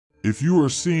If you are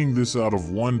seeing this out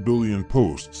of 1 billion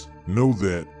posts, know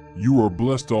that you are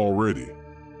blessed already.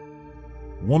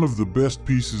 One of the best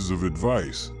pieces of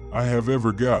advice I have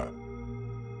ever got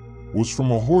was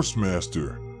from a horse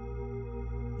master.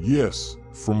 Yes,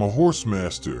 from a horse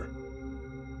master.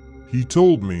 He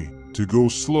told me to go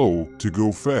slow to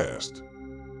go fast.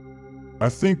 I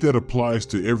think that applies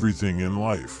to everything in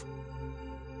life.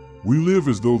 We live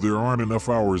as though there aren't enough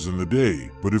hours in the day,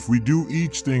 but if we do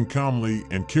each thing calmly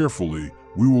and carefully,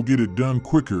 we will get it done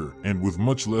quicker and with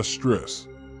much less stress.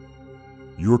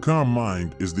 Your calm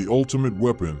mind is the ultimate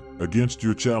weapon against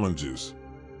your challenges.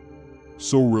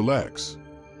 So relax.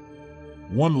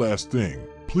 One last thing,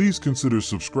 please consider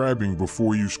subscribing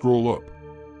before you scroll up.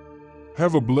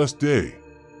 Have a blessed day.